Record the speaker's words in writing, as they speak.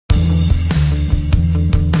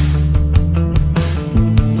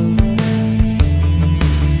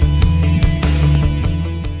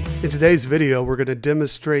today's video, we're going to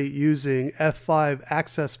demonstrate using F5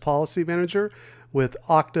 Access Policy Manager with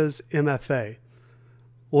Okta's MFA.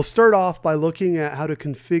 We'll start off by looking at how to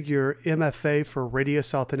configure MFA for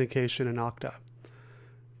Radius authentication in Okta.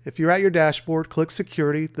 If you're at your dashboard, click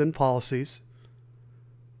Security, then Policies,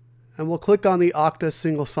 and we'll click on the Okta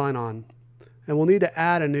Single Sign-On, and we'll need to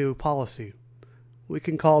add a new policy. We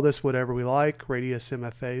can call this whatever we like. Radius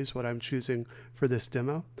MFA is what I'm choosing for this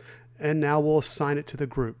demo. And now we'll assign it to the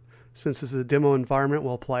group. Since this is a demo environment,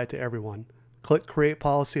 we'll apply it to everyone. Click Create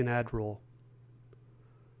Policy and Add Rule.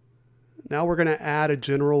 Now we're going to add a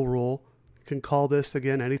general rule. You can call this,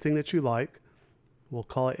 again, anything that you like. We'll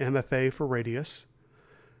call it MFA for Radius.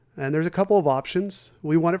 And there's a couple of options.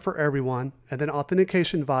 We want it for everyone. And then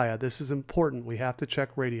authentication via. This is important. We have to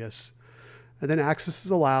check Radius. And then access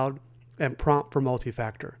is allowed and prompt for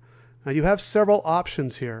multifactor. Now you have several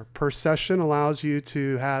options here. Per session allows you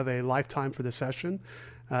to have a lifetime for the session,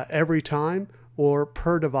 every time, or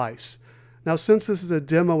per device. Now since this is a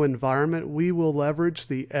demo environment, we will leverage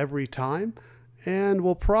the every time, and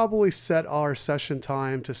we'll probably set our session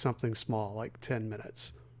time to something small, like 10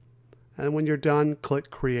 minutes. And when you're done, click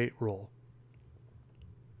Create Rule.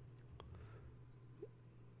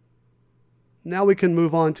 Now we can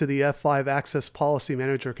move on to the F5 Access Policy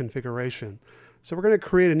Manager configuration. So we're going to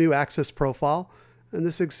create a new access profile. In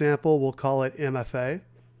this example, we'll call it MFA.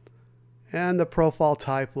 And the profile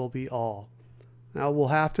type will be all. Now we'll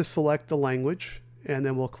have to select the language, and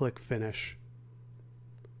then we'll click Finish.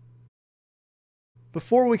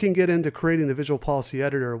 Before we can get into creating the Visual Policy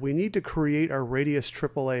Editor, we need to create our Radius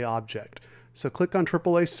AAA object. So click on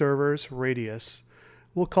AAA Servers, Radius.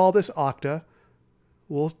 We'll call this Okta.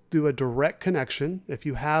 We'll do a direct connection. If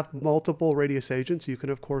you have multiple Radius agents, you can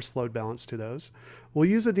of course load balance to those. We'll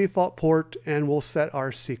use a default port and we'll set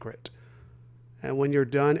our secret. And when you're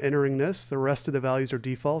done entering this, the rest of the values are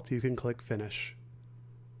default. You can click Finish.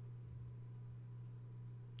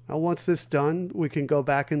 Now once this is done, we can go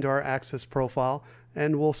back into our access profile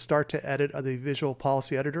and we'll start to edit the Visual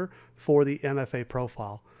Policy Editor for the MFA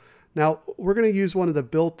profile. Now we're going to use one of the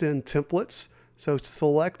built-in templates. So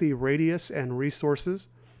select the Radius and Resources.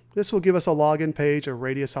 This will give us a login page, a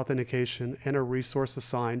Radius authentication, and a resource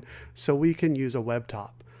assigned so we can use a web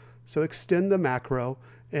top. So extend the macro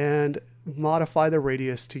and modify the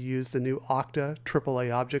Radius to use the new Okta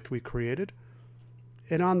AAA object we created.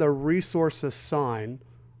 And on the resource assign,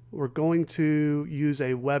 we're going to use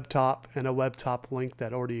a web top and a web top link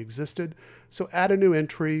that already existed. So add a new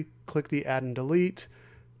entry, click the Add and Delete,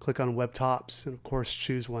 click on web tops, and of course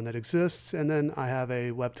choose one that exists. And then I have a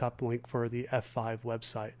web top link for the F5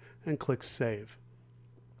 website and click Save.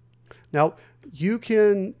 Now you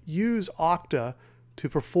can use Okta to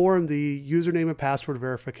perform the username and password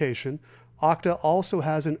verification. Okta also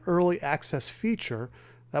has an early access feature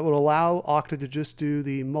that would allow Okta to just do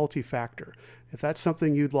the multi-factor. If that's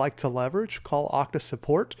something you'd like to leverage, call Okta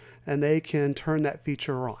support and they can turn that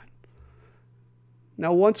feature on.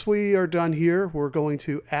 Now once we are done here, we're going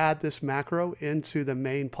to add this macro into the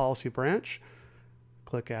main policy branch.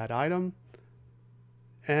 Click Add Item.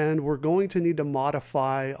 And we're going to need to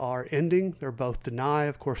modify our ending. They're both deny.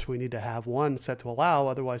 Of course, we need to have one set to allow,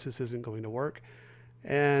 otherwise this isn't going to work.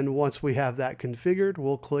 And once we have that configured,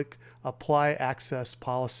 we'll click Apply Access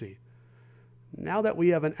Policy. Now that we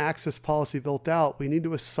have an access policy built out, we need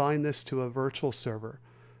to assign this to a virtual server.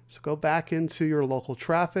 So go back into your local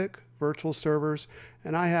traffic, virtual servers,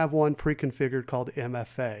 and I have one pre-configured called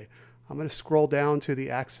MFA. I'm going to scroll down to the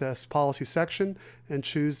access policy section and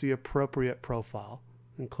choose the appropriate profile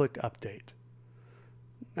and click Update.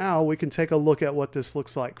 Now we can take a look at what this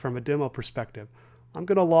looks like from a demo perspective. I'm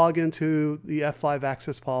going to log into the F5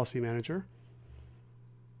 Access Policy Manager.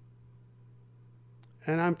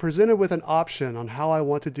 And I'm presented with an option on how I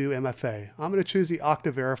want to do MFA. I'm going to choose the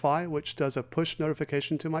Okta Verify, which does a push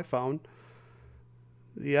notification to my phone.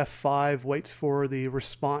 The F5 waits for the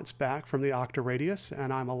response back from the Okta Radius,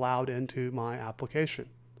 and I'm allowed into my application.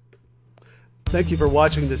 Thank you for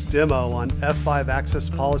watching this demo on F5 Access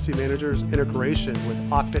Policy Manager's integration with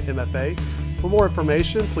Okta MFA. For more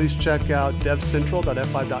information, please check out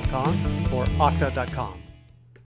devcentral.f5.com or okta.com.